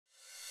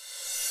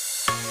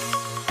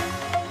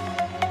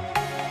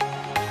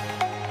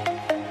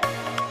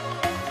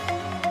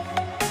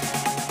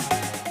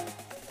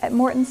At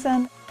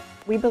Mortenson,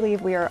 we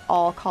believe we are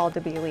all called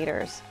to be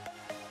leaders.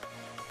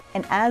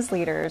 And as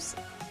leaders,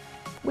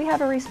 we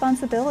have a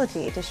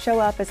responsibility to show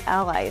up as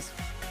allies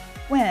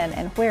when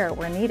and where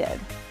we're needed.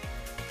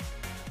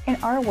 In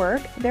our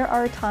work, there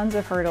are tons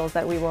of hurdles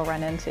that we will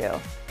run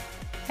into.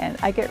 And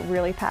I get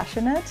really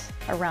passionate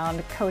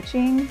around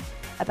coaching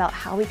about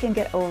how we can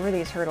get over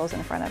these hurdles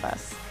in front of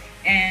us.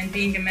 And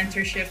being a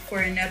mentorship for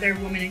another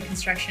woman in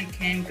construction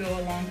can go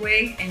a long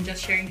way, and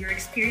just sharing your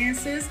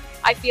experiences.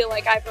 I feel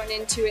like I've run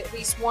into at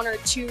least one or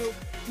two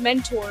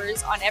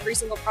mentors on every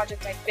single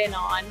project I've been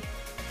on.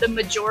 The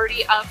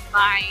majority of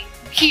my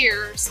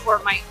peers or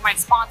my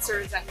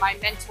sponsors and my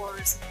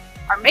mentors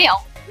are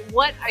male.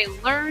 What I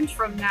learned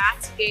from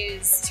that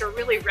is to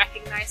really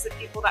recognize the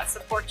people that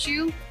support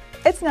you.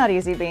 It's not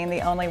easy being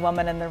the only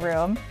woman in the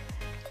room.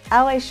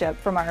 Allyship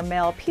from our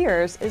male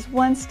peers is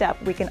one step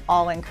we can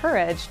all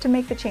encourage to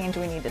make the change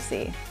we need to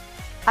see.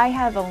 I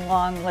have a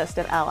long list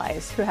of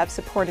allies who have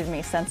supported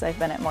me since I've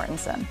been at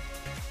Mortenson.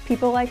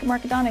 People like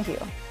Mark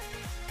Donahue.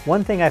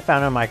 One thing I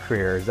found in my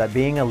career is that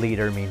being a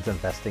leader means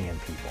investing in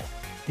people.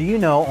 Do you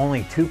know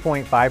only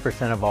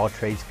 2.5% of all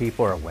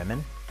tradespeople are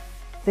women?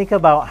 Think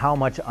about how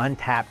much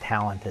untapped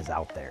talent is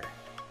out there.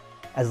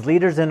 As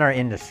leaders in our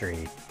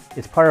industry,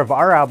 it's part of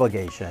our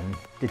obligation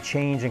to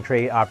change and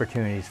create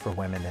opportunities for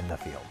women in the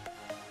field.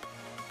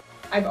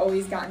 I've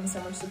always gotten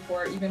so much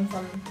support, even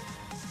from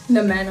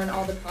the men on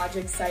all the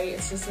project site.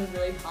 It's just a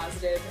really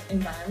positive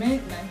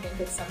environment, and I think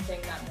it's something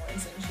that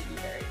Mortenson should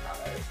be very proud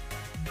of.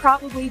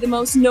 Probably the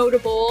most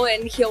notable,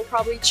 and he'll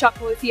probably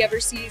chuckle if he ever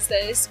sees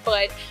this,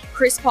 but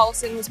Chris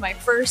Paulson was my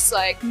first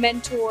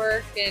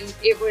mentor, and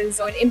it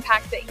was an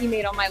impact that he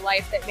made on my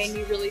life that made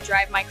me really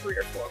drive my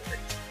career forward.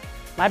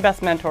 My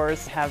best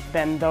mentors have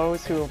been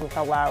those who have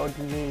allowed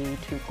me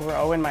to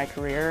grow in my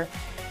career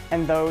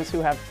and those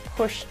who have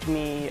pushed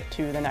me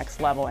to the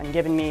next level and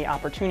given me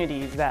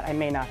opportunities that I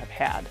may not have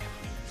had.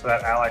 So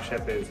that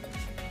allyship is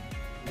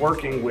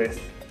working with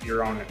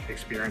your own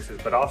experiences,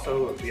 but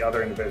also the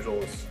other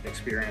individual's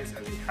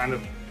experiences and kind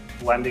of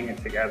blending it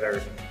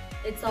together.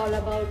 It's all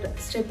about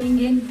stepping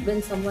in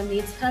when someone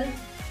needs help,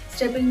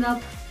 stepping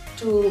up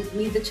to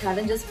meet the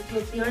challenges with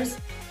your peers,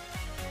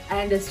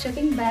 and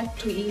stepping back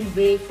to yield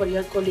way for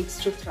your colleagues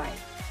to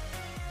thrive.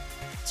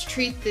 To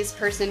treat this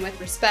person with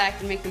respect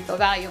and make them feel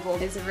valuable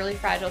is a really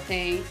fragile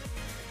thing.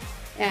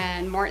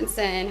 And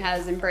Mortenson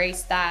has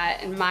embraced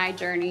that in my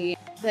journey.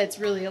 That's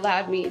really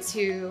allowed me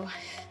to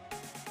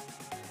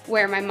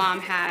wear my mom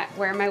hat,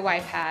 wear my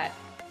wife hat,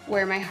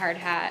 wear my hard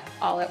hat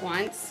all at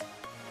once.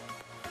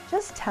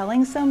 Just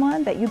telling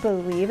someone that you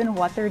believe in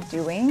what they're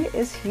doing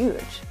is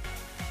huge.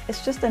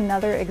 It's just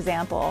another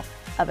example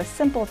of a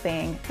simple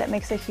thing that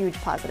makes a huge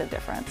positive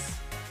difference.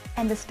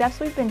 And the steps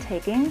we've been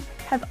taking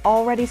have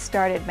already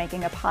started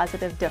making a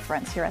positive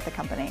difference here at the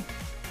company.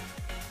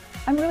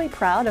 I'm really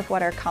proud of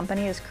what our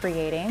company is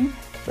creating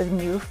with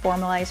new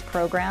formalized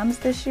programs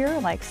this year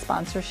like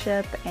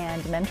sponsorship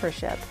and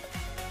mentorship.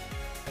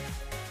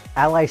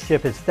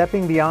 Allyship is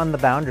stepping beyond the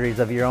boundaries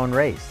of your own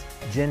race,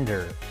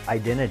 gender,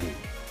 identity.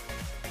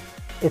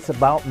 It's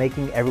about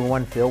making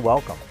everyone feel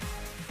welcome.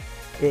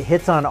 It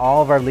hits on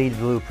all of our Lead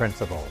Blue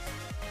principles.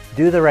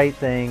 Do the right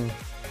thing,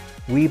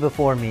 we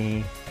before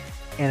me,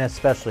 and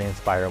especially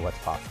inspire what's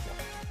possible.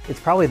 It's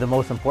probably the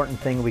most important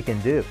thing we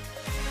can do.